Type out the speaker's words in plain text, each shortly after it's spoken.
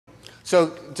So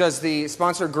does the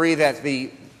sponsor agree that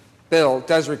the bill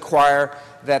does require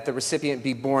that the recipient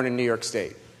be born in New York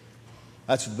State?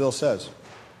 That's what the bill says.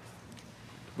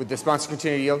 Would the sponsor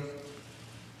continue to yield?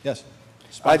 Yes.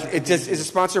 Is the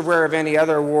sponsor aware of any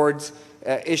other awards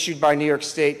issued by New York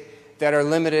State that are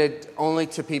limited only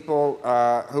to people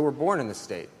who were born in the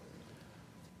state?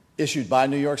 Issued by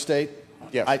New York State?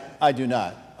 Yes. I do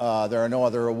not. There are no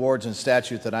other awards in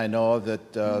statute that I know of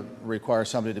that require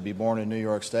somebody to be born in New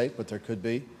York State, but there could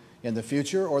be in the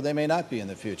future, or they may not be in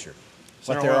the future.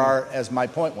 But there are, as my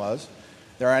point was,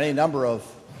 there are any number of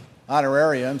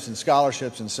honorariums and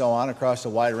scholarships and so on across a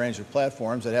wide range of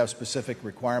platforms that have specific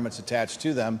requirements attached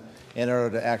to them in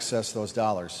order to access those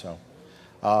dollars. So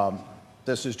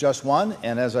this is just one,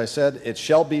 and as I said, it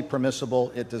shall be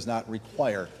permissible. It does not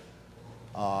require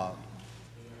the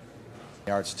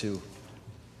arts to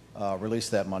release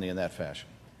that money in that fashion.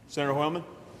 Senator Hoylman?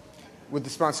 Would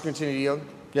the sponsor continue to yield?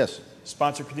 Yes.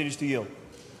 Sponsor continues to yield.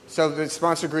 So the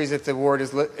sponsor agrees that the award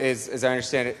is, as I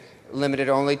understand it, limited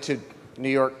only to New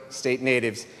York State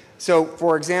natives. So,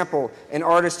 for example, an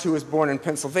artist who was born in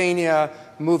Pennsylvania,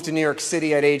 moved to New York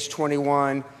City at age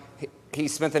 21, he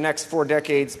spent the next 4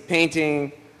 decades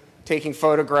painting, taking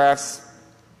photographs,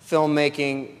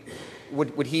 filmmaking.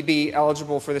 Would he be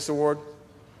eligible for this award?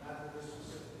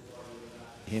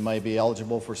 He might be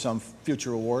eligible for some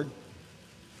future award.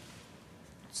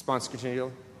 Sponsor continue to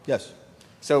yield? Yes.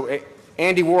 So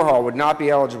Andy Warhol would not be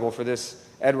eligible for this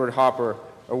Edward Hopper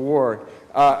Award.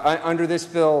 Under this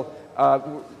bill,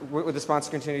 would the sponsor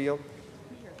continue to yield?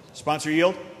 Sponsor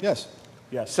yield? Yes.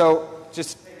 Yes. So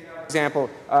just for example,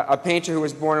 a painter who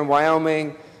was born in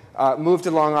Wyoming, moved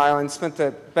to Long Island, spent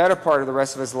the better part of the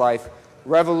rest of his life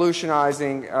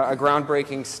revolutionizing a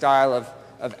groundbreaking style of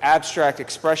abstract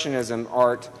expressionism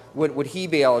art. Would he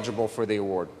be eligible for the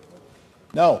award?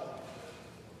 No.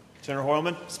 Senator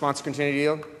Hoylman? Sponsor continue to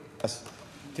yield? Yes.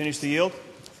 Continues to yield?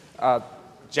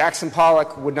 Jackson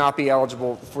Pollock would not be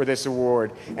eligible for this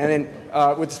award. And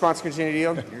then would the sponsor continue to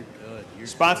yield? You're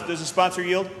good. Does the sponsor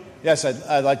yield? Yes,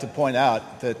 I'd like to point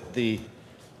out that the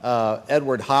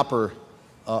Edward Hopper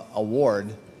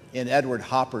Award in Edward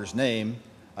Hopper's name,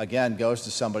 again, goes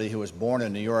to somebody who was born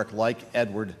in New York like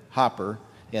Edward Hopper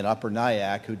in Upper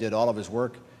Nyack, who did all of his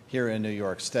work here in New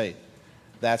York State.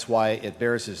 That's why it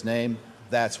bears his name.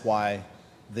 That's why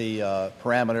the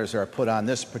parameters are put on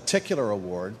this particular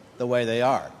award the way they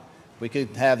are. We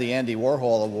could have the Andy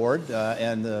Warhol Award,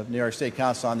 and the New York State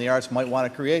Council on the Arts might want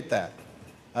to create that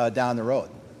down the road.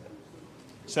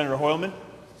 Senator Hoylman?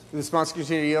 Would the sponsor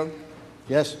continue to yield?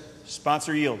 Yes.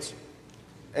 Sponsor yields.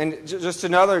 And just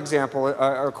another example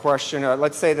or question.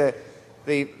 Let's say that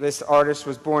this artist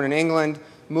was born in England,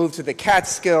 moved to the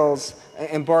Catskills,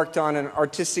 embarked on an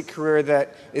artistic career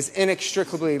that is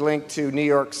inextricably linked to New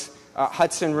York's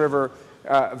Hudson River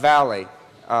Valley.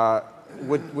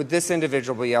 Would this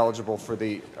individual be eligible for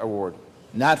the award?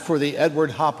 Not for the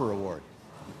Edward Hopper Award.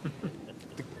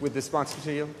 Would the sponsor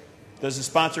continue to yield? Does the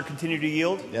sponsor continue to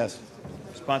yield? Yes.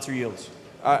 Sponsor yields.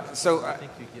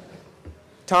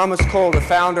 Thomas Cole, the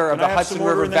founder of the Hudson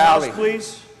River Valley. House,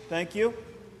 please. Thank you.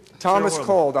 Thomas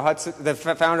Cole, the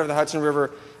founder of the Hudson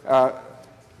River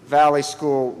Valley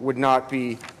School, would not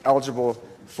be eligible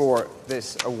for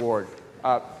this award.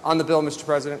 On the bill, Mr.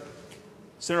 President.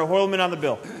 Senator Hoylman on the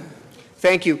bill.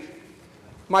 Thank you.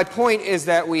 My point is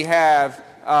that we have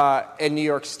in New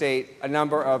York State a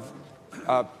number of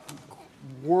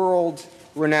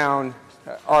world-renowned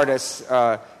artists,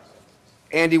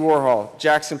 Andy Warhol,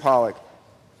 Jackson Pollock,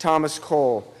 Thomas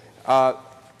Cole,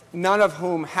 none of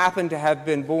whom happen to have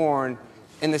been born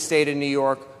in the state of New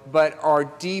York, but are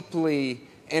deeply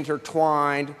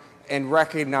intertwined and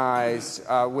recognized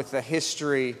with the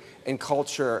history and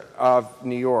culture of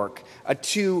New York.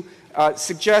 To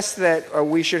suggest that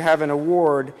we should have an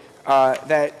award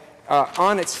that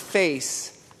on its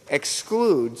face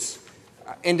excludes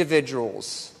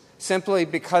individuals simply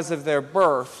because of their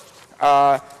birth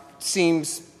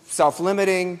seems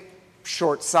self-limiting,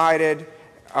 short-sighted,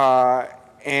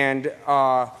 and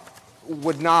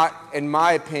would not, in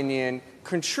my opinion,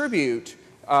 contribute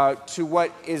to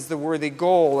what is the worthy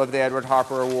goal of the Edward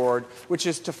Hopper Award, which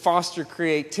is to foster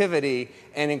creativity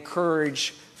and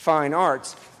encourage fine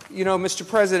arts. You know, Mr.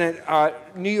 President,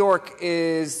 New York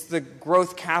is the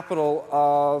growth capital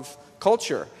of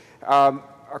culture.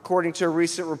 According to a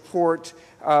recent report,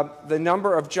 the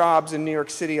number of jobs in New York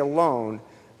City alone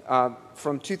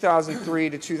from 2003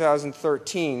 to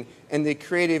 2013 in the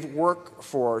creative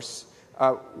workforce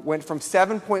went from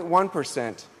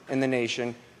 7.1% in the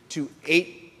nation to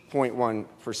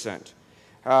 8.1%.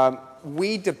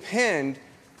 We depend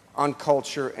on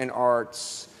culture and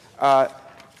arts.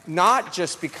 not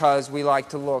just because we like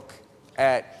to look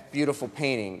at beautiful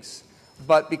paintings,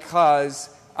 but because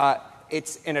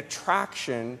it's an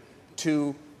attraction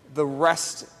to the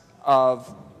rest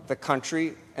of the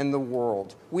country and the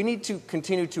world. We need to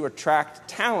continue to attract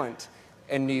talent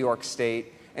in New York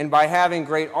State, and by having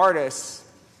great artists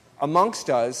amongst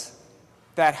us,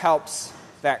 that helps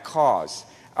that cause.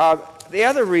 The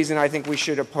other reason I think we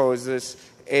should oppose this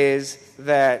is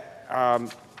that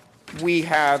we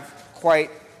have quite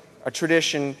a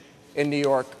tradition in New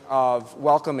York of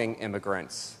welcoming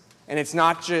immigrants. And it's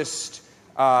not just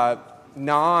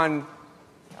non-native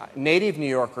New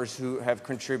Yorkers who have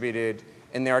contributed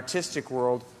in the artistic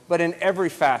world, but in every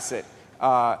facet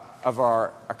of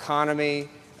our economy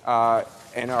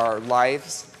and our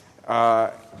lives.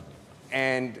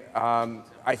 And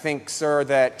I think, sir,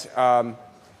 that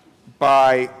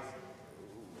by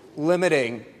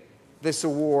limiting this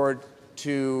award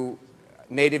to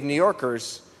native New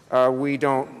Yorkers, we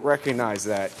don't recognize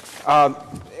that.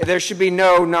 There should be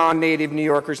no non-native New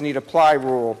Yorkers need apply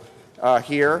rule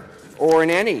here or in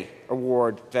any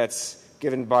award that's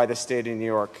given by the state of New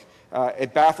York.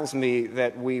 It baffles me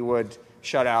that we would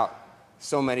shut out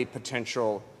so many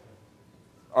potential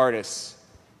artists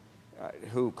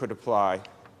who could apply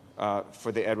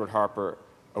for the Edward Harper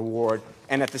Award,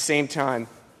 and at the same time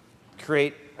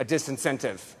create a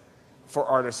disincentive for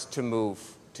artists to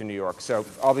move to New York. So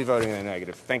I'll be voting in the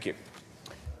negative. Thank you.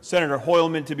 Senator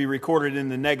Hoylman to be recorded in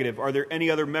the negative. Are there any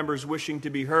other members wishing to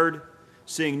be heard?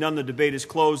 Seeing none, the debate is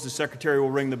closed. The Secretary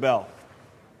will ring the bell.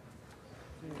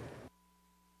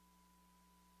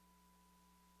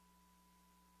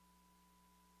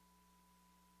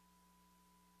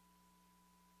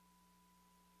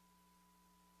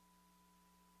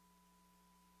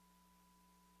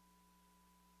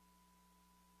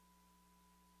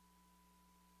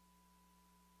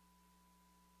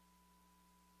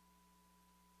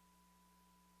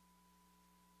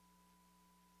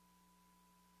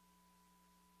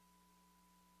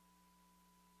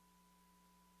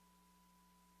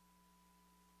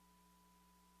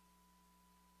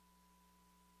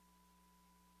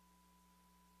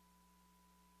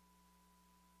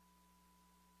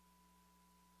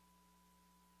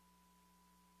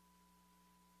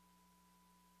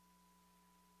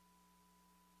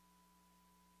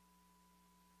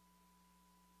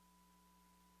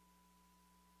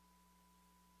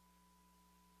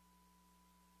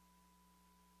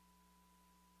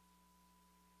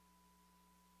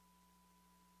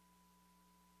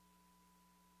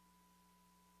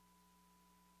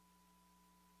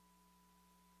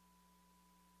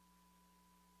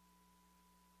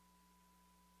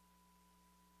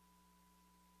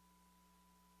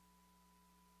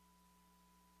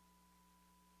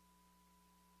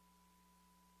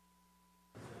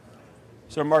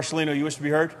 Senator Marcellino, you wish to be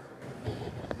heard?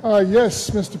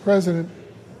 Yes, Mr. President.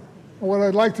 What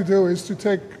I'd like to do is to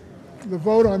take the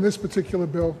vote on this particular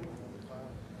bill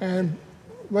and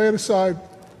lay it aside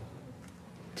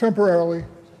temporarily.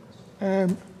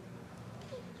 And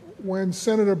when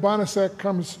Senator Bonasek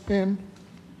comes in,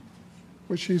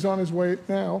 which he's on his way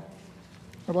now,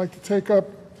 I'd like to take up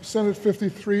Senate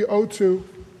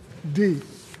 5302D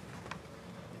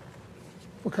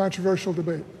for controversial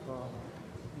debate.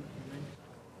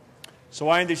 So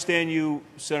I understand you,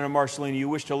 Senator Marcellino, you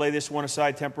wish to lay this one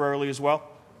aside temporarily as well?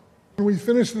 When we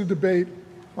finish the debate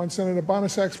on Senator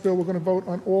Bonasek's bill, we're going to vote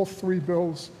on all three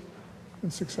bills in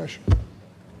succession.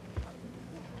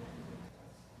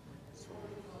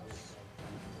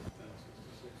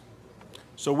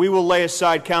 So we will lay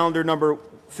aside calendar number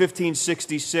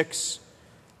 1566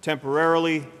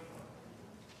 temporarily.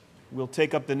 We'll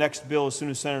take up the next bill as soon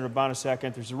as Senator Bonasek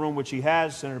enters the room, which he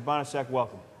has. Senator Bonasek,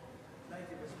 welcome.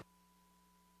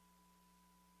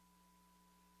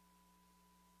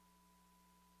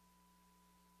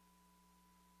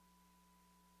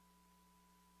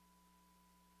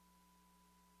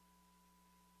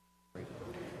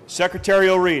 Secretary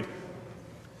will read.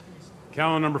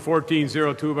 Calendar number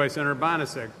 1402 by Senator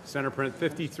Bonasek, Senate Print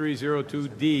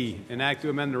 5302D, an act to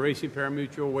amend the Racing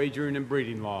Parimutuel Wagering and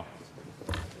Breeding Law.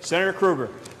 Senator Kruger.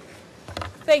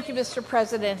 Thank you, Mr.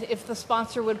 President. If the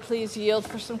sponsor would please yield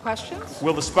for some questions.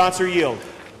 Will the sponsor yield?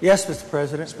 Yes, Mr.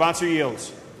 President. Sponsor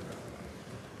yields.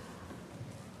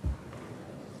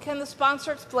 Can the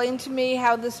sponsor explain to me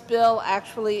how this bill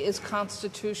actually is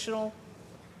constitutional?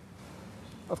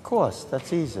 Of course,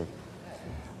 that's easy.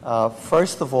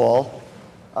 First of all,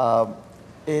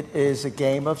 it is a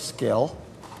game of skill.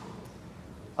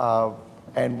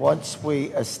 And once we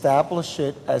establish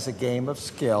it as a game of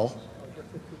skill,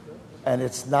 and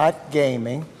it's not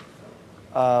gaming,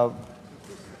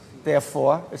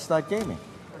 therefore, it's not gaming.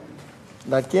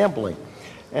 not gambling.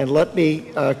 And let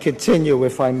me continue,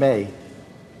 if I may.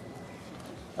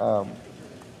 May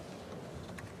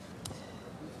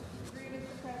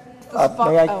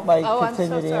I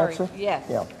continue the answer? Yes.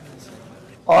 Yeah.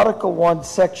 Article 1,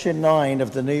 Section 9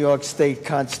 of the New York State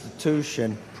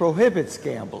Constitution prohibits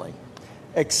gambling,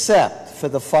 except for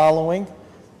the following.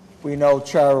 We know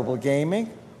charitable gaming,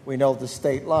 we know the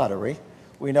state lottery,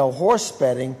 we know horse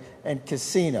betting and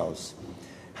casinos.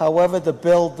 However, the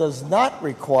bill does not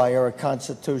require a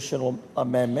constitutional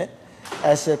amendment,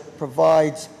 as it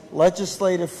provides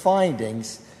legislative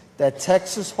findings that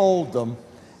Texas Hold'em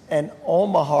and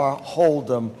Omaha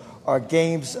Hold'em are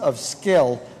games of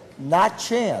skill, not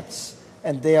chance,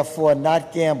 and therefore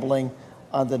not gambling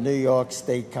on the New York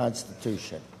State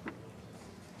Constitution.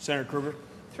 Senator Kruger?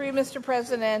 Through you, Mr.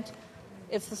 President,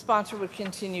 if the sponsor would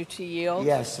continue to yield.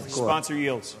 Yes, of course. Sponsor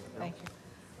yields. Thank you.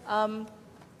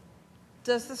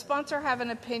 Does the sponsor have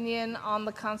an opinion on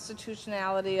the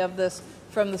constitutionality of this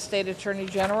from the State Attorney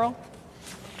General?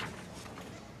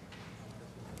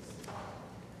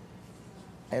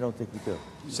 I don't think we do.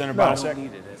 Senator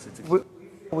Bonasek?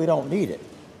 We don't need it.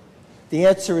 The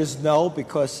answer is no,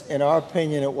 because in our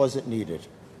opinion, it wasn't needed.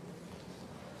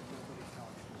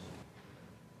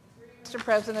 Mr.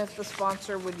 President, if the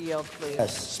sponsor would yield, please.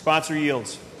 Yes. Sponsor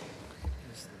yields.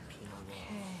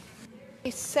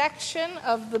 A section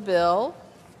of the bill,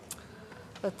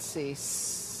 let's see,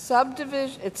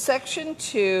 subdivision, it's section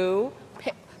 2,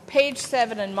 page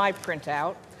 7 in my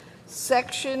printout,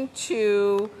 section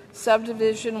 2,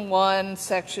 subdivision 1,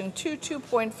 section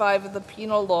 2.5 of the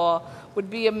penal law would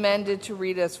be amended to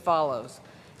read as follows.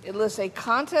 It lists a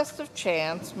contest of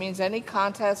chance, means any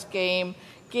contest, game,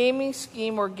 gaming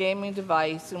scheme, or gaming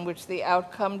device in which the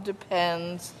outcome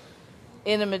depends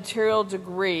in a material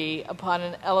degree upon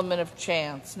an element of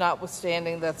chance,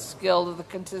 notwithstanding that skill of the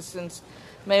contestants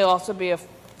may also be a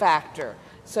factor.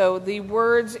 So the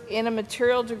words in a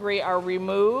material degree are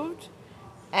removed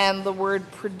and the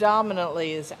word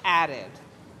predominantly is added.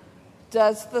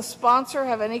 Does the sponsor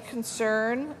have any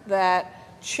concern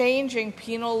that changing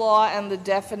penal law and the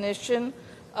definition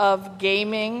of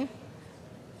gaming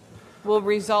will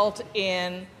result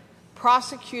in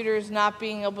prosecutors not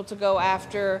being able to go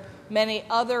after many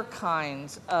other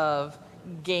kinds of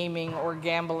gaming or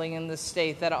gambling in the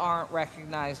state that aren't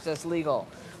recognized as legal?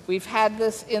 We've had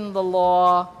this in the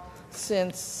law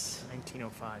since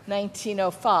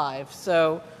 1905.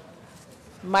 So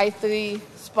might the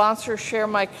sponsor share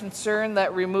my concern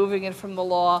that removing it from the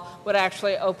law would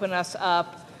actually open us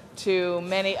up to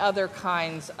many other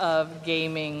kinds of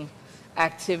gaming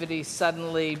activities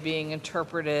suddenly being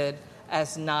interpreted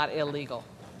as not illegal?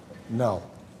 No.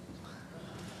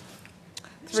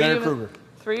 Senator Kruger.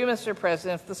 Through you, Mr.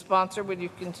 President, if the sponsor, would you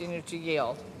continue to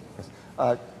yield?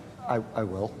 I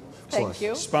will. Thank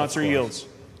you. Sponsor yields.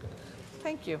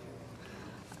 Thank you.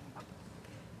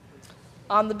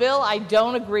 On the bill, I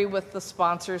don't agree with the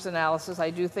sponsor's analysis. I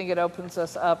do think it opens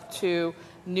us up to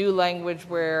new language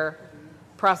where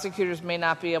prosecutors may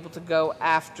not be able to go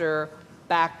after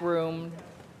backroom,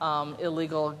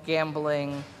 illegal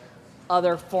gambling,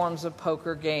 other forms of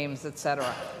poker games,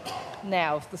 etc.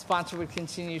 Now, if the sponsor would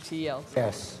continue to yield.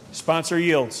 Yes. Sponsor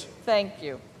yields. Thank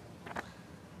you.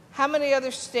 How many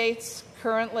other states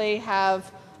currently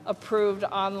have approved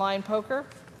online poker?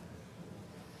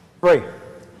 3.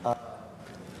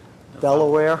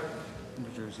 Delaware,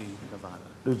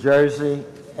 New Jersey,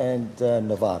 and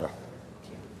Nevada.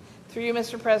 Through you,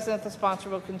 Mr. President, the sponsor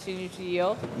will continue to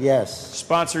yield. Yes.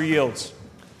 Sponsor yields.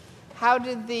 How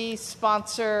did the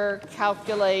sponsor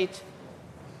calculate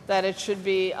that it should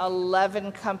be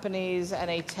 11 companies and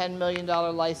a $10 million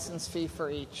license fee for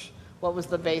each? What was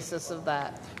the basis of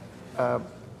that?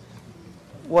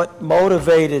 What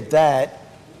motivated that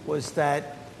was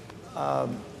that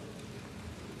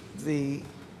the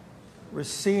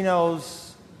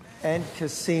racinos and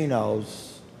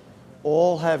casinos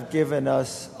all have given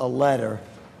us a letter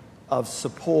of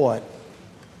support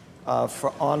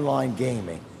for online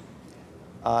gaming,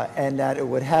 and that it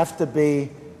would have to be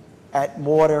at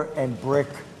mortar and brick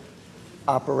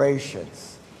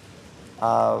operations.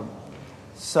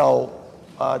 So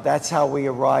that's how we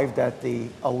arrived at the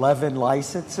 11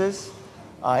 licenses.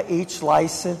 Each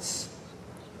license,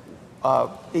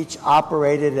 each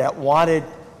operator that wanted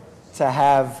to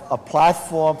have a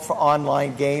platform for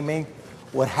online gaming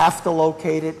would have to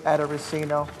locate it at a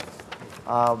casino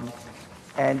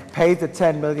and pay the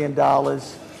 $10 million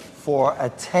for a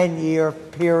 10-year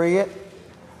period.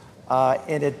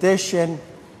 In addition,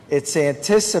 it's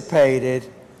anticipated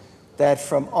that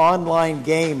from online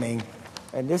gaming,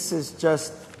 and this is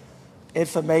just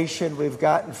information we've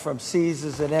gotten from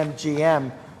Caesars and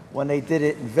MGM when they did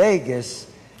it in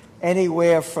Vegas,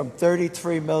 anywhere from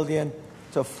 $33 million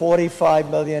to $45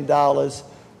 million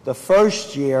the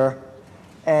first year,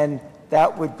 and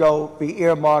that would be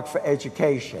earmarked for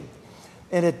education.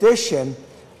 In addition,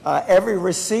 every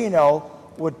casino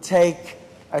would take,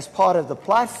 as part of the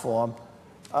platform,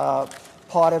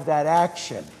 part of that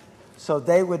action. So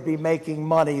they would be making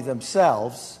money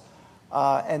themselves,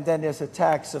 and then there's a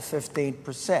tax of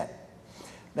 15%.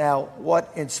 Now,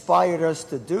 what inspired us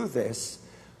to do this,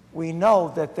 we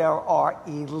know that there are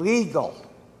illegal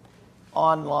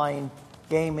online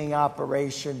gaming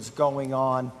operations going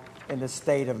on in the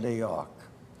state of New York.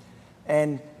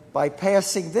 And by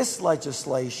passing this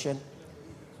legislation,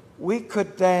 we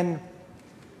could then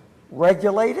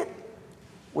regulate it,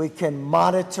 we can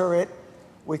monitor it,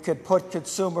 we could put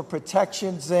consumer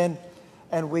protections in,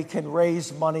 and we can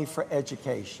raise money for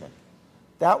education.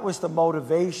 That was the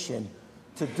motivation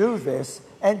to do this,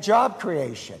 and job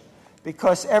creation,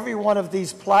 because every one of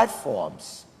these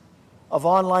platforms of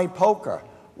online poker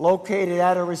located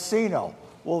at a casino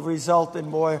will result in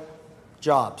more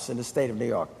jobs in the state of New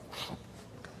York.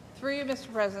 Through you,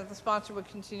 Mr. President, the sponsor would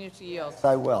continue to yield.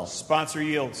 I will. Sponsor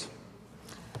yields.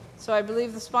 So I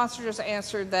believe the sponsor just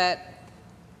answered that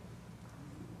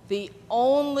the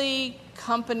only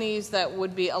companies that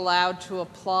would be allowed to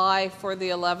apply for the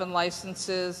 11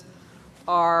 licenses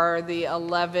are the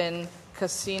 11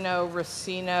 casino,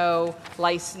 racino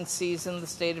licensees in the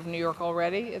state of New York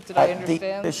already? Did I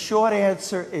understand? The short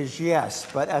answer is yes,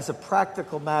 but as a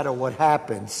practical matter, what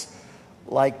happens,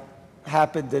 like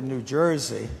happened in New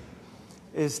Jersey,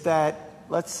 is that,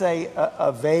 let's say,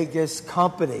 a Vegas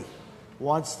company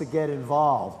wants to get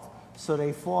involved, so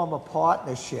they form a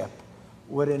partnership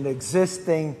with an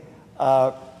existing,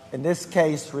 in this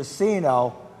case,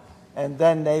 racino, and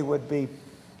then they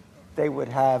would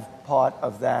have part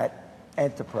of that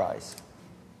enterprise.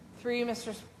 Through you,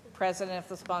 Mr. President, if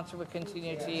the sponsor would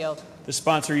continue to yield. The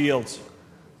sponsor yields.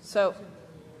 So,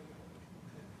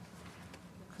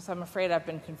 because I'm afraid I've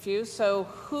been confused. So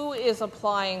who is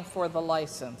applying for the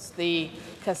license? The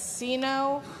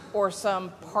casino or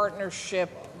some partnership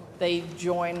they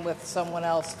join with someone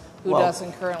else who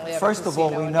doesn't currently have a casino? First of all,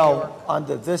 we know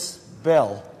under this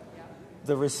bill,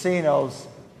 the racinos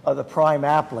are the prime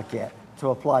applicant to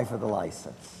apply for the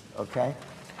license, okay?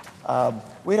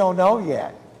 We don't know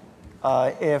yet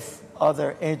if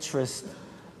other interests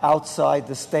outside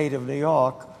the state of New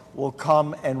York will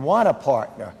come and want to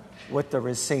partner with the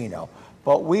racino.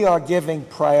 But we are giving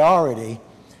priority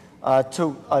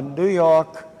to a New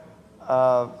York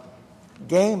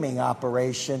gaming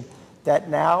operation that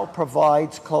now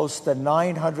provides close to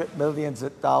 $900 million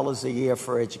a year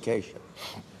for education.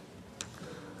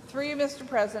 Through you, Mr.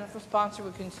 President, if the sponsor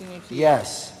would continue to yield.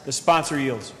 Yes. The sponsor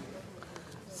yields.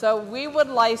 So we would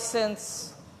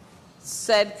license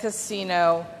said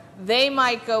casino. They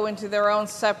might go into their own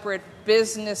separate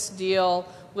business deal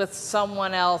with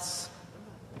someone else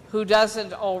who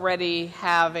doesn't already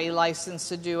have a license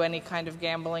to do any kind of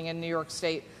gambling in New York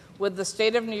State. Would the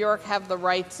state of New York have the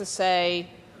right to say,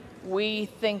 we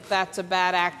think that's a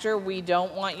bad actor, we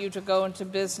don't want you to go into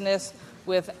business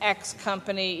with X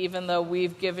company, even though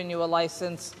we've given you a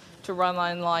license to run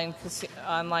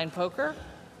online poker?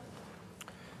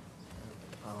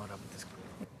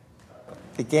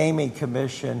 The Gaming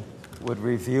Commission would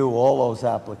review all those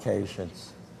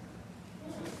applications.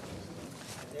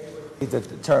 They would be the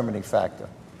determining factor.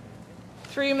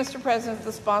 Through you, Mr. President,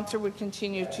 the sponsor would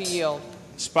continue to yield.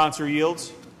 Sponsor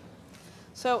yields.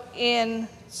 So in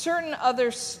certain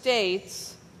other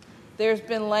states, there's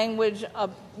been language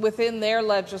within their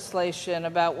legislation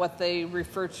about what they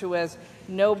refer to as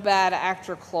no bad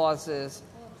actor clauses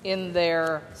in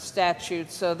their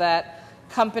statutes, so that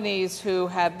companies who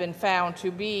have been found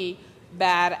to be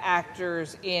bad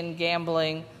actors in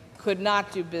gambling could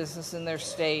not do business in their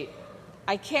state.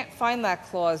 I can't find that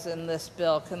clause in this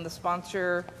bill. Can the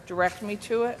sponsor direct me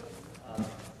to it?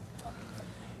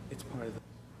 It's part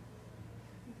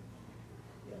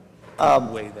of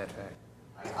the way that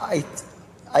fact.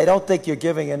 I don't think you're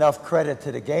giving enough credit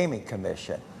to the Gaming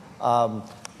Commission.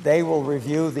 They will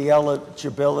review the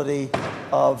eligibility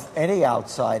of any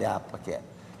outside applicant.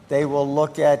 They will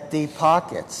look at deep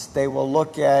pockets. They will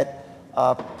look at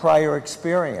prior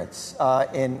experience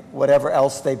in whatever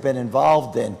else they've been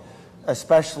involved in,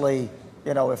 especially,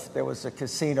 if there was a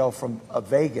casino from a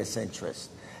Vegas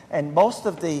interest. And most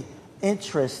of the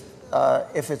interest,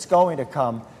 if it's going to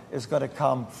come, is going to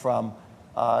come from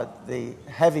the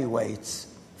heavyweights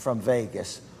from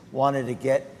Vegas wanted to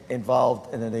get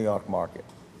involved in the New York market.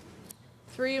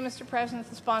 Through you, Mr. President,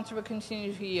 the sponsor will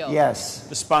continue to yield. Yes.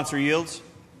 The sponsor yields.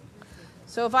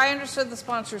 So if I understood the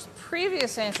sponsor's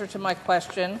previous answer to my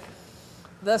question,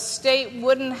 the state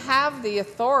wouldn't have the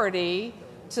authority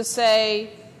to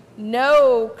say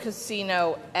no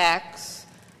Casino X,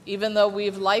 even though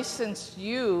we've licensed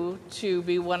you to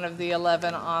be one of the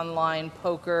 11 online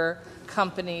poker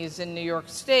companies in New York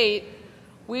State.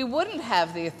 We wouldn't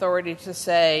have the authority to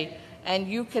say, and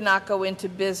you cannot go into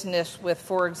business with,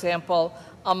 for example,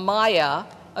 Amaya,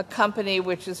 a company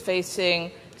which is facing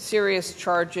serious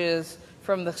charges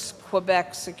from the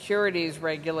Quebec securities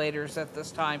regulators at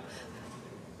this time.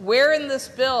 Where in this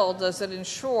bill does it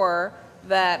ensure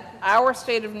that our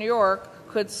state of New York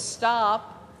could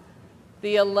stop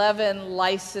the 11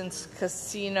 licensed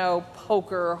casino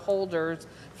poker holders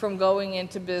from going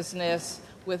into business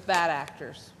with bad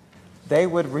actors? They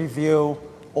would review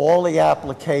all the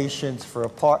applications for a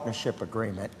partnership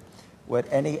agreement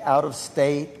with any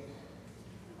out-of-state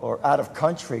or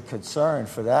out-of-country concern,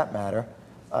 for that matter,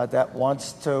 that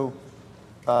wants to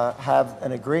have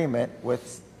an agreement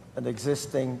with an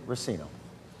existing Racino.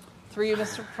 Through you,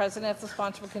 Mr. President, if the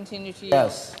sponsor will continue to yield.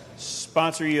 Yes.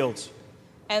 Sponsor yields.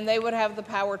 And they would have the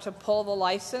power to pull the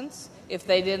license if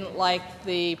they didn't like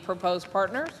the proposed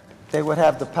partners? They would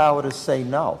have the power to say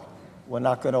no. We're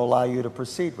not going to allow you to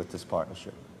proceed with this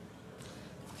partnership.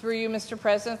 Through you, Mr.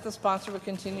 President, the sponsor will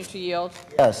continue to yield.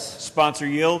 Yes. Sponsor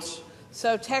yields.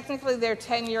 So technically they're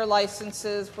 10-year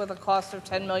licenses with a cost of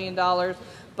 $10 million,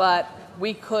 but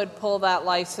we could pull that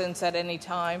license at any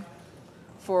time.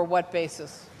 For what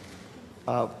basis?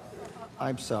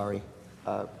 I'm sorry.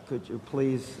 Could you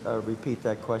please repeat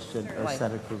that question, Certainly.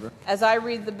 Senator Kruger? As I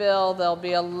read the bill, there'll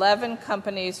be 11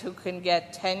 companies who can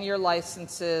get 10-year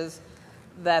licenses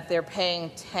that they're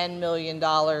paying $10 million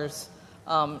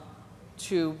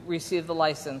to receive the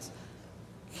license.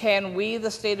 Can we,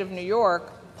 the state of New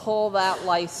York, pull that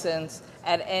license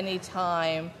at any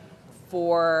time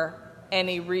for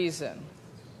any reason?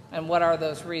 And what are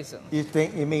those reasons?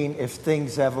 You mean if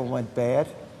things ever went bad,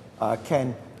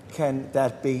 can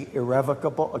that be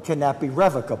irrevocable? Or can that be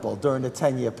revocable during the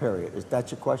 10-year period? Is that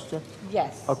your question?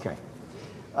 Yes. Okay.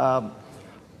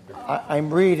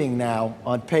 I'm reading now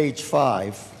on page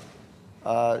 5,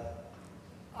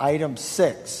 item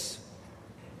 6.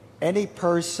 Any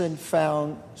person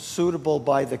found suitable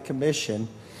by the Commission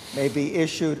may be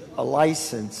issued a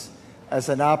license as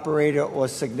an operator or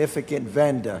significant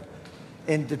vendor.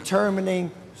 In determining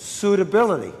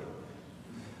suitability,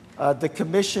 the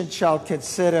Commission shall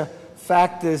consider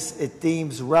factors it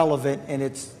deems relevant in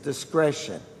its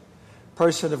discretion.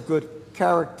 Person of good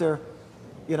character,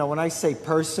 when I say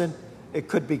person, it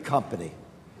could be company.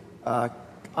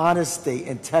 Honesty,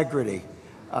 integrity,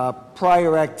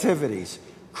 prior activities,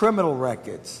 criminal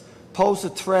records, pose a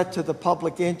threat to the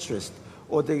public interest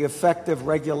or the effective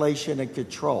regulation and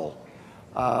control.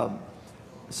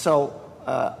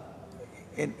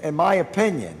 In my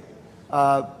opinion,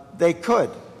 they could,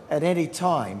 at any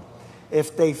time,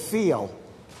 if they feel,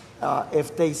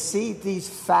 if they see these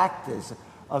factors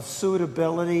of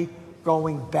suitability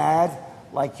going bad,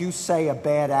 like you say, a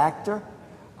bad actor,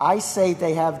 I say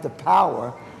they have the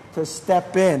power to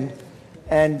step in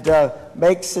and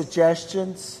make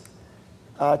suggestions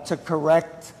to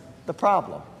correct the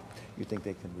problem. You think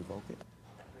they can revoke it?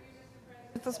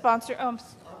 The sponsor,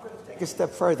 Take a step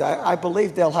further. I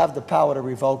believe they'll have the power to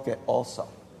revoke it also.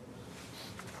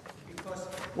 Because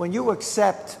when you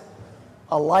accept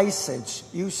a license,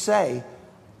 you say,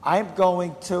 I'm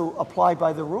going to apply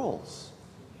by the rules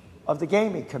of the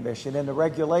Gaming Commission and the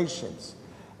regulations.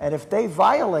 And if they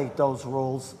violate those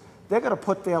rules, they're going to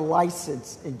put their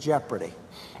license in jeopardy.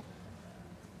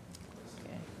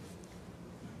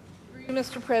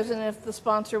 Mr. President, if the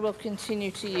sponsor will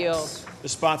continue to yield. The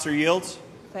sponsor yields.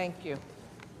 Thank you.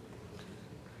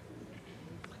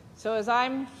 So as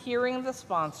I'm hearing the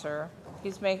sponsor,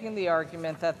 he's making the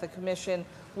argument that the Commission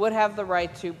would have the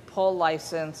right to pull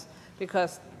license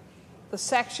because the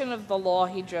section of the law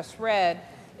he just read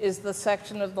is the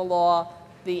section of the law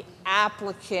the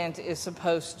applicant is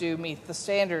supposed to meet the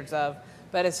standards of.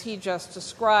 But as he just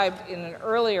described in an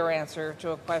earlier answer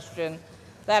to a question,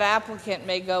 that applicant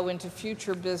may go into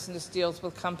future business deals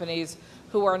with companies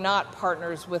who are not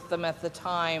partners with them at the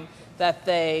time that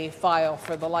they file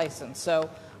for the license. So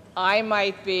I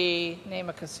might be, name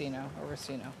a casino or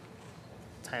Racino.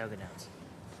 Tioga Downs.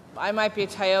 I might be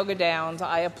Tioga Downs.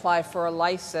 I apply for a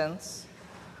license.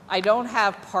 I don't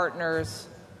have partners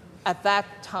at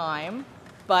that time,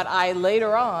 but I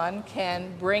later on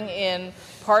can bring in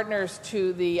partners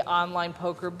to the online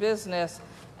poker business,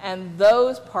 and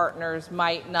those partners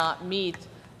might not meet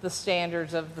the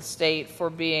standards of the state for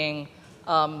being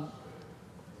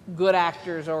good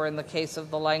actors, or in the case of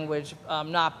the language,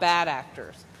 not bad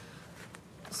actors.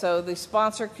 So the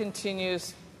sponsor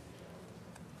continues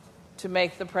to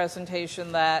make the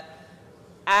presentation that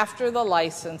after the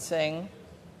licensing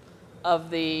of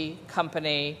the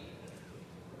company,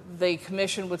 the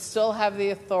commission would still have the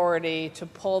authority to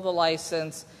pull the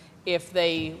license if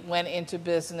they went into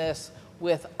business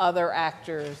with other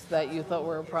actors that you thought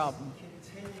were a problem.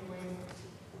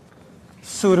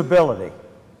 Suitability.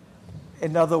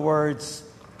 In other words,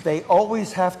 they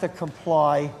always have to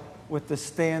comply with the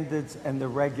standards and the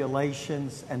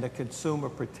regulations and the consumer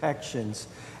protections,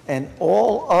 and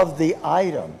all of the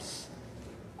items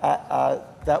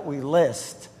that we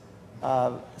list,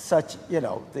 such,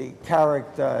 the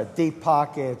character, deep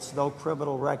pockets, no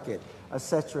criminal record,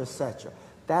 etc., etc.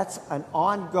 That's an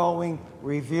ongoing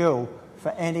review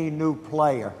for any new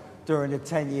player during a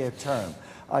 10-year term.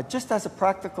 Just as a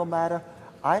practical matter,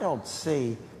 I don't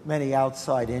see many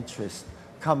outside interests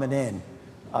coming in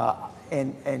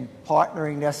and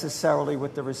partnering necessarily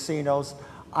with the racinos.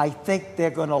 I think they're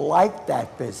going to like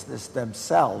that business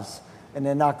themselves, and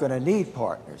they're not going to need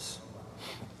partners.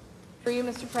 For you,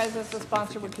 Mr. President, the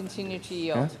sponsor would continue to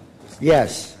yield. Huh?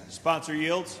 Yes. Sponsor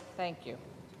yields. Thank you.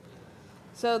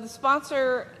 So the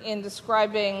sponsor, in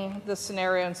describing the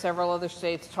scenario in several other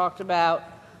states, talked about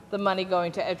the money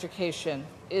going to education.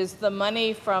 Is the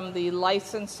money from the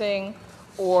licensing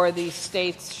or the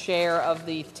state's share of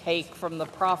the take from the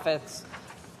profits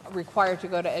required to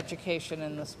go to education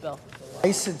in this bill?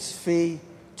 License fee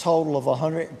total of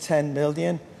 $110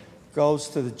 million goes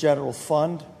to the general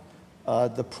fund.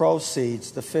 The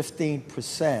proceeds, the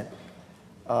 15%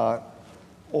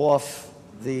 off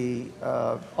the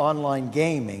online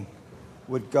gaming,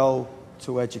 would go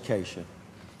to education.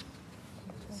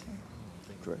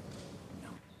 Great.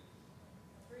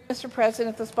 Mr.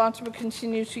 President, the sponsor would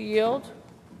continue to yield.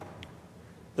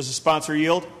 Does the sponsor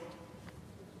yield?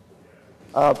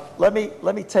 Let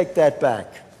me take that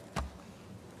back.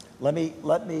 Let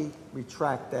me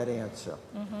retract that answer.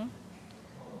 Mm-hmm.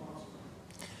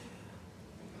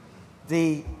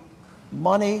 The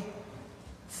money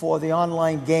for the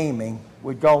online gaming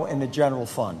would go in the general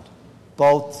fund,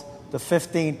 both the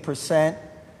 15%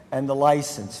 and the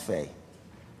license fee.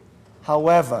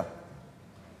 However,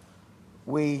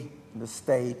 we, the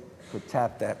state, could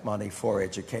tap that money for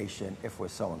education if we're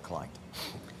so inclined.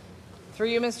 Through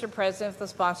you, Mr. President, if the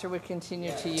sponsor would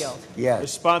continue to yield. Yes. The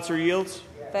sponsor yields.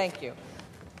 Thank you.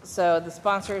 So the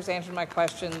sponsor has answered my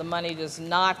question. The money does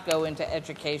not go into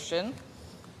education.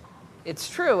 It's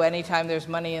true, anytime there's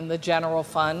money in the general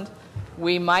fund,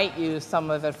 we might use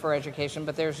some of it for education,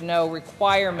 but there's no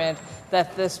requirement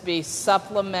that this be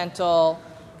supplemental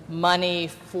money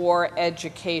for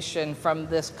education from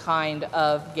this kind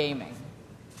of gaming.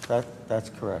 That's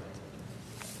correct.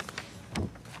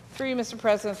 Through you, Mr.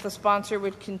 President, if the sponsor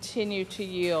would continue to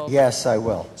yield. Yes, I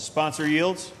will. Sponsor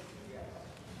yields.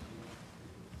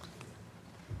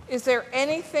 Is there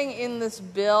anything in this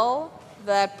bill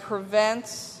that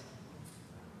prevents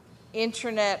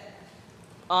internet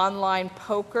online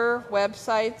poker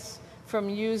websites from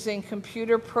using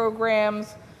computer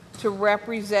programs to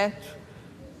represent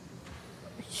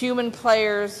human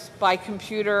players by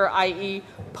computer, i.e.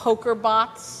 poker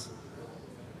bots,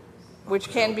 which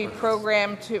can be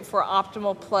programmed for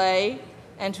optimal play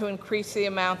and to increase the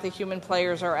amount the human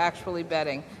players are actually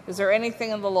betting? Is there anything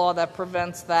in the law that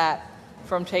prevents that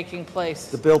from taking place?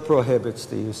 The bill prohibits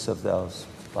the use of those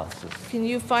boxes. Can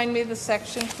you find me the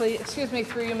section, please? Excuse me,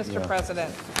 through you, Mr.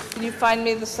 President. Can you find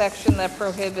me the section that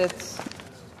prohibits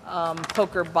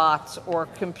poker bots or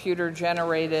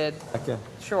computer-generated? Okay.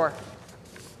 Sure.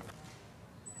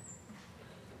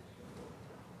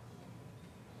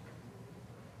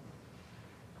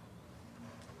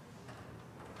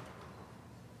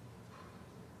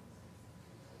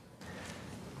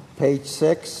 Page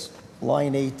 6,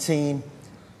 line 18,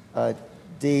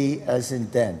 D as in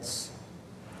dense.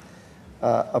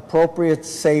 Appropriate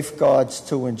safeguards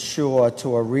to ensure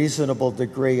to a reasonable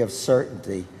degree of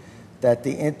certainty that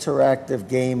the interactive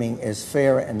gaming is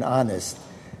fair and honest,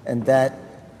 and that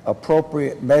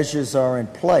appropriate measures are in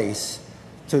place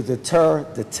to deter,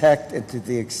 detect, and to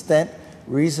the extent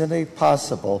reasonably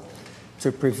possible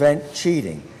to prevent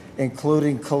cheating,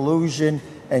 including collusion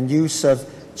and use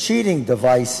of cheating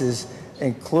devices,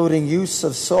 including use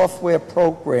of software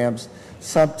programs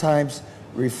sometimes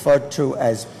referred to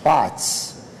as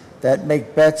bots that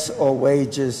make bets or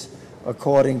wagers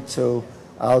according to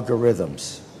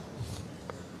algorithms.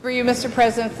 For you, Mr.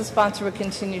 President, the sponsor would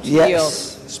continue to Yes.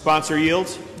 yield. Sponsor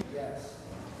yields.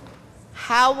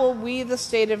 How will we, the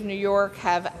state of New York,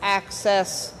 have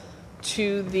access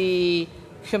to the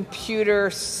computer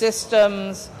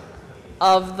systems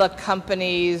of the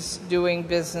companies doing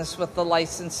business with the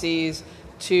licensees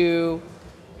to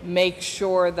make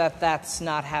sure that that's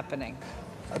not happening?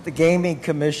 The Gaming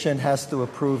Commission has to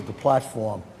approve the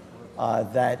platform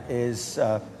that is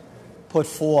put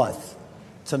forth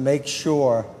to make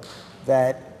sure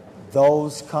that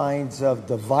those kinds of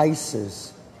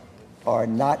devices are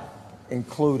not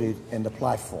included in the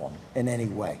platform in any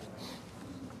way.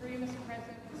 Through you, Mr.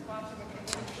 President, the sponsor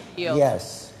will yield.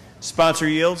 Yes. Sponsor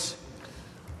yields.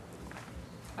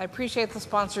 I appreciate the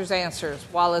sponsor's answers.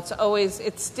 While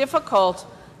it's difficult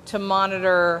to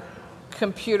monitor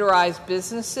computerized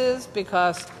businesses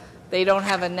because they don't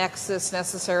have a nexus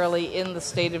necessarily in the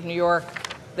state of New York.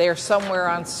 They're somewhere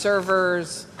on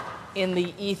servers, in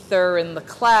the ether, in the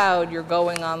cloud. You're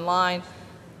going online.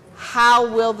 How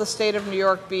will the state of New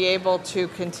York be able to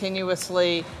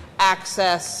continuously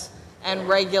access and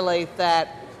regulate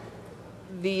that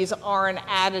these aren't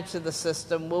added to the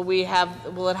system? Will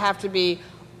it have to be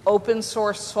open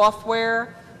source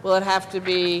software? Will it have to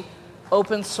be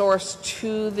open source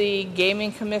to the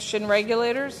Gaming Commission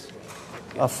regulators?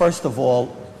 First of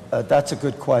all, that's a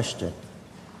good question,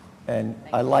 and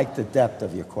I like the depth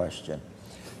of your question.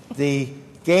 The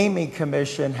Gaming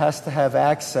Commission has to have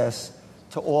access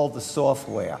to all the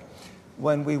software.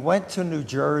 When we went to New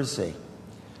Jersey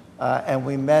and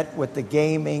we met with the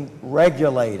gaming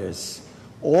regulators,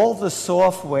 all the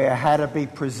software had to be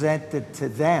presented to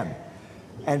them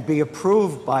and be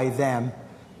approved by them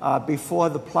before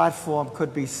the platform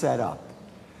could be set up.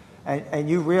 And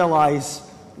you realize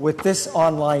with this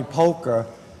online poker,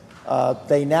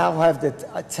 they now have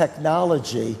the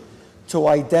technology to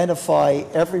identify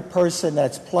every person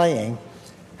that's playing,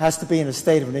 has to be in the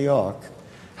state of New York,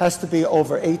 has to be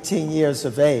over 18 years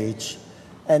of age,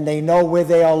 and they know where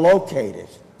they are located.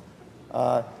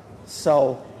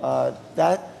 So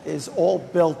that is all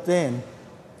built in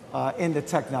the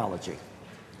technology.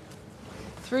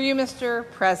 Through you,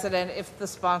 Mr. President, if the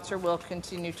sponsor will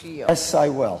continue to yield. Yes, I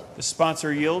will. The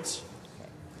sponsor yields.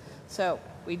 So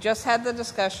we just had the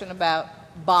discussion about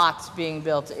bots being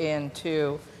built in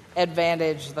to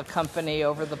advantage the company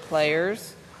over the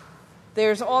players.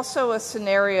 There's also a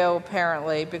scenario,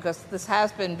 apparently, because this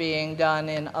has been being done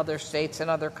in other states and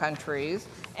other countries,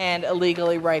 and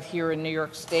illegally right here in New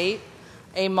York State,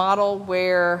 a model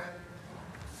where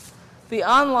the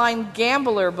online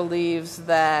gambler believes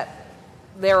that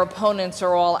their opponents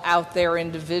are all out there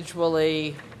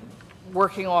individually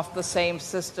working off the same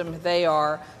system they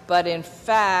are, but in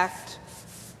fact,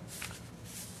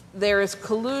 there is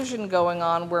collusion going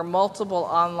on where multiple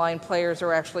online players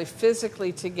are actually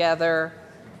physically together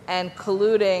and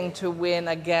colluding to win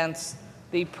against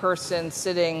the person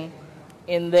sitting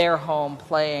in their home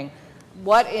playing.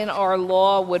 What in our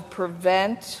law would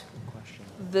prevent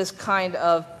this kind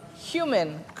of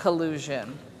human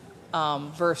collusion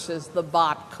versus the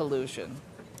bot collusion?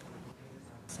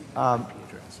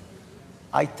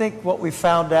 I think what we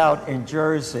found out in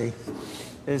Jersey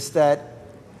is that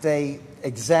they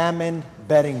examine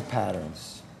betting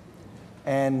patterns,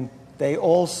 and they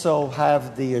also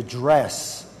have the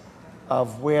address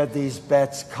of where these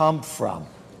bets come from.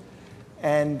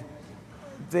 And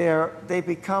they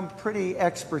become pretty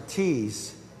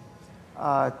expertise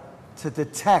to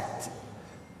detect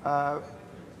the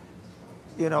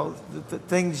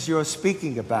things you're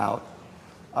speaking about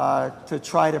to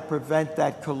try to prevent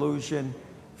that collusion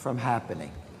from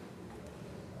happening.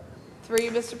 Through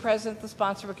you, Mr. President, the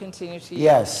sponsor will continue to yield.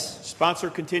 Yes. Sponsor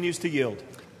continues to yield.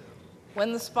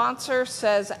 When the sponsor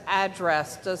says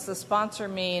address, does the sponsor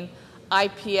mean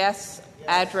IPS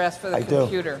address for the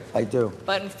computer? I do.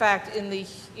 But in fact, in the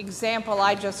example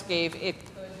I just gave, it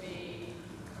could be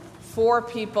 4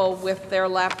 people with their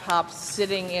laptops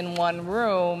sitting in one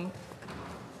room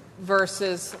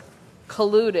versus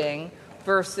colluding,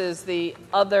 versus the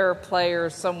other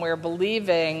players somewhere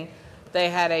believing they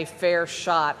had a fair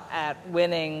shot at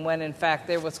winning when in fact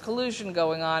there was collusion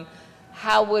going on.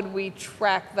 How would we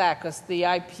track that? Because the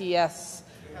IPS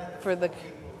for the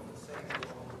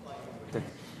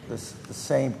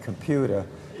same computer,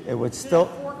 it would still...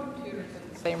 4 computers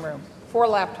in the same room, 4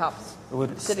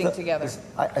 laptops sitting together.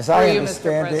 As I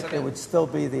understand it, it would still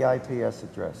be the IPS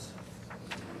address.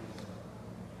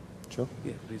 Sure.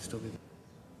 Yeah, please still be. Mr.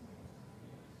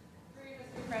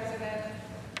 President,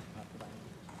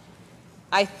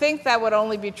 I think that would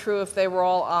only be true if they were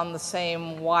all on the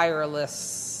same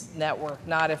wireless network,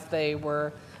 not if they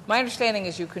were. My understanding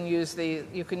is you can use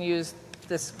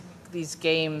these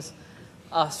games,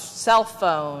 a cell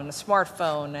phone, a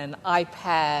smartphone, an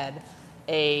iPad,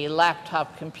 a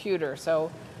laptop computer. So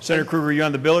Senator Kruger, are you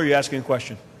on the bill or are you asking a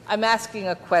question? I'm asking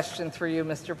a question through you,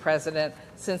 Mr. President.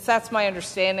 Since that's my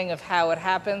understanding of how it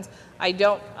happens, I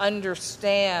don't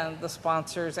understand the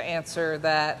sponsor's answer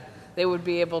that they would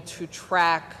be able to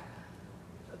track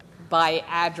by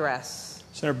address.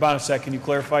 Senator Bonasek, can you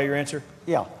clarify your answer?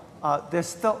 Yeah. They're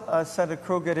still, Senator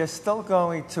Kruger, they're still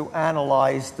going to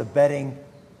analyze the betting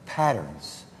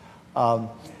patterns.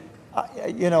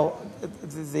 You know,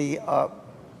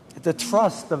 the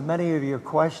thrust of many of your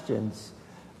questions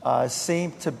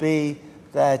seem to be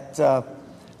that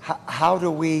how do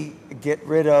we get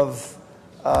rid of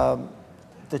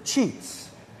the cheats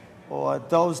or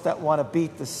those that want to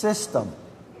beat the system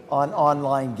on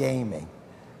online gaming?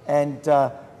 And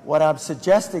what I'm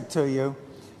suggesting to you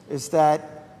is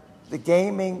that the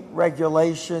gaming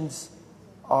regulations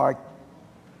are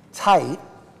tight,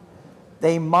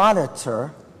 they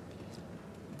monitor,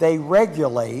 they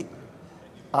regulate,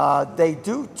 they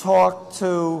do talk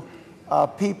to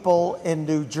people in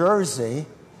New Jersey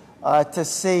to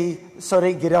see, so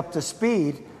they get up to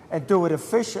speed and do it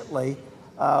efficiently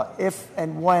if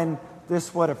and when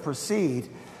this were to proceed.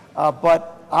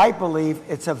 But I believe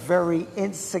it's a very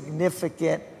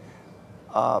insignificant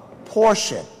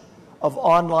portion of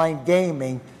online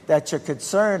gaming that you're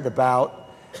concerned about,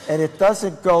 and it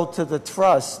doesn't go to the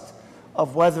thrust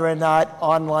of whether or not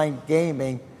online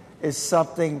gaming is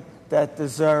something that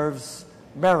deserves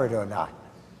merit or not.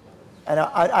 And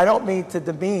I don't mean to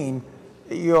demean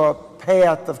your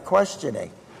path of questioning,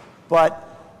 but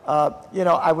you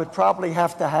know, I would probably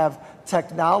have to have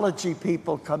technology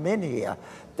people come in here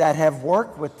that have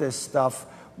worked with this stuff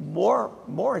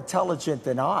more intelligent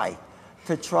than I,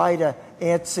 to try to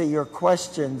answer your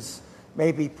questions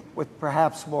maybe with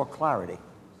perhaps more clarity.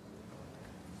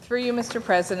 Through you, Mr.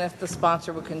 President, if the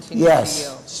sponsor would continue to yield.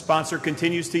 Sponsor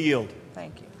continues to yield.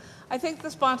 Thank you. I think the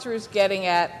sponsor is getting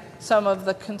at some of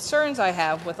the concerns I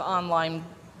have with online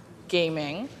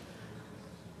gaming,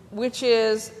 which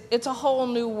is it's a whole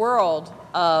new world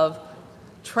of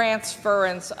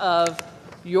transference of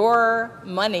your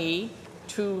money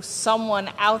to someone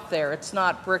out there. It's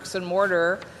not bricks and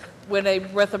mortar. With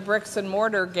a bricks and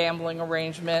mortar gambling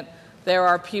arrangement, there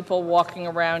are people walking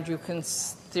around. You can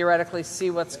theoretically see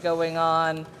what's going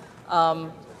on.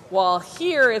 While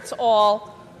here, it's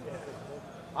all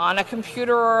on a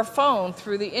computer or a phone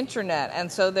through the internet.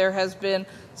 And so there has been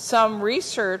some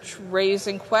research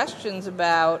raising questions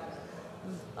about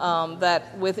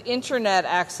that with internet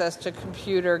access to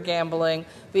computer gambling,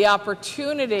 the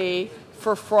opportunity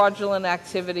for fraudulent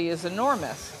activity is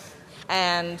enormous.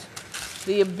 And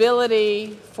the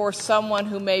ability for someone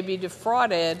who may be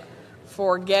defrauded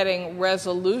for getting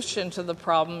resolution to the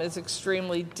problem is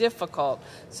extremely difficult.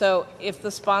 So if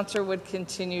the sponsor would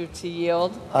continue to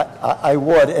yield. I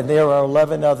would, and there are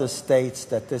 11 other states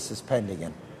that this is pending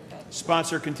in.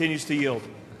 Sponsor continues to yield.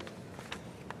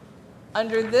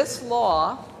 Under this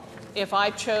law, if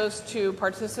I chose to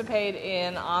participate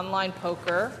in online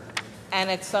poker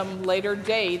and at some later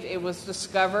date it was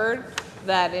discovered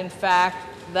that in fact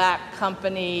that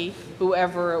company,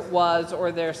 whoever it was,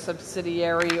 or their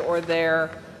subsidiary, or their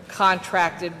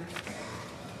contracted,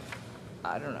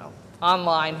 I don't know,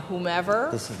 online whomever,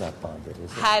 this is not bonded,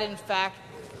 is it? Had in fact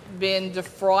been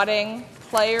defrauding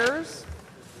players,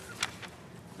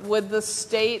 would the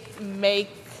state make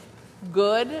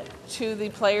good to the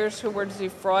players who were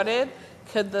defrauded?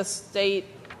 Could the state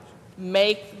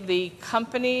make the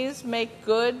companies make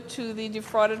good to the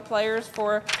defrauded players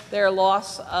for their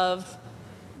loss of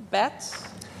bets?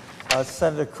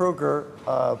 Senator Kruger,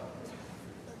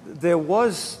 there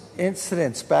was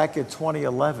incidents back in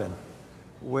 2011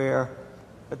 where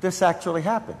this actually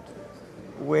happened,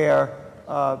 where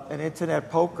in internet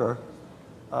poker,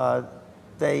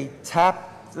 they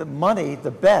tapped the money,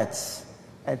 the bets,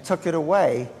 and took it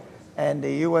away, and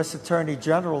the U.S. Attorney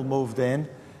General moved in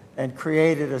and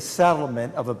created a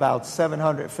settlement of about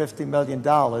 $750 million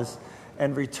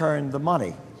and returned the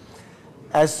money.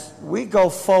 As we go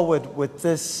forward with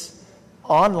this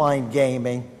online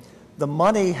gaming, the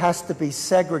money has to be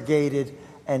segregated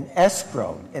and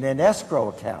escrowed in an escrow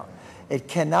account. It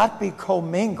cannot be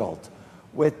commingled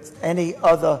with any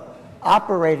other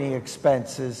operating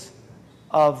expenses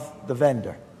of the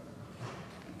vendor.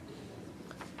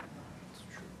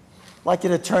 Like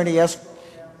an attorney escrow.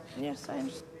 Yes, I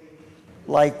understand.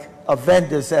 Like a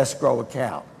vendor's escrow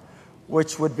account,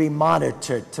 which would be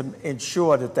monitored to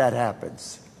ensure that that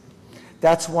happens.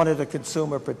 That's one of the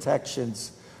consumer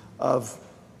protections of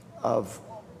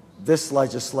this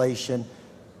legislation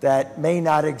that may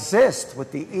not exist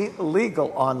with the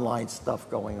illegal online stuff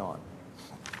going on.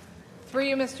 Through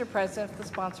you, Mr. President, if the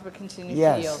sponsor would continue to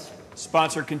yield. Yes.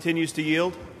 Sponsor continues to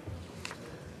yield.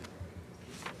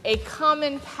 A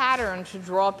common pattern to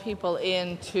draw people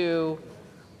into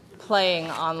playing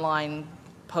online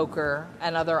poker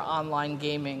and other online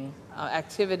gaming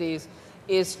activities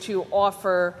is to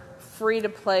offer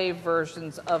free-to-play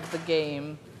versions of the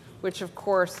game, which of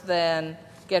course then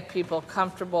get people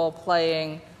comfortable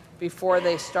playing before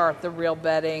they start the real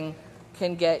betting,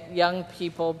 can get young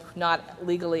people not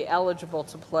legally eligible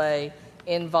to play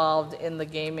involved in the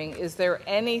gaming. Is there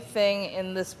anything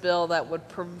in this bill that would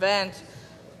prevent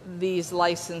these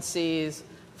licensees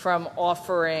from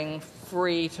offering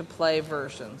free-to-play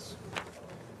versions?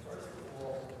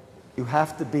 You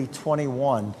have to be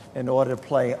 21 in order to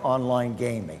play online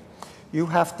gaming. You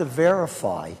have to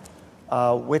verify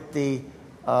with the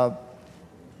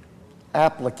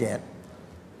applicant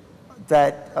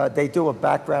that they do a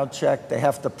background check. They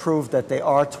have to prove that they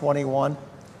are 21.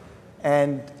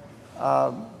 And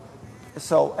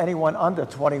so anyone under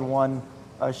 21,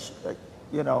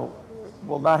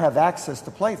 will not have access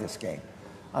to play this game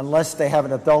unless they have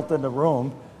an adult in the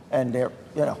room and they're,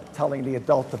 telling the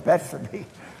adult to bet for me.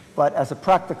 But as a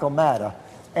practical matter,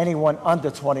 anyone under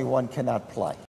 21 cannot play.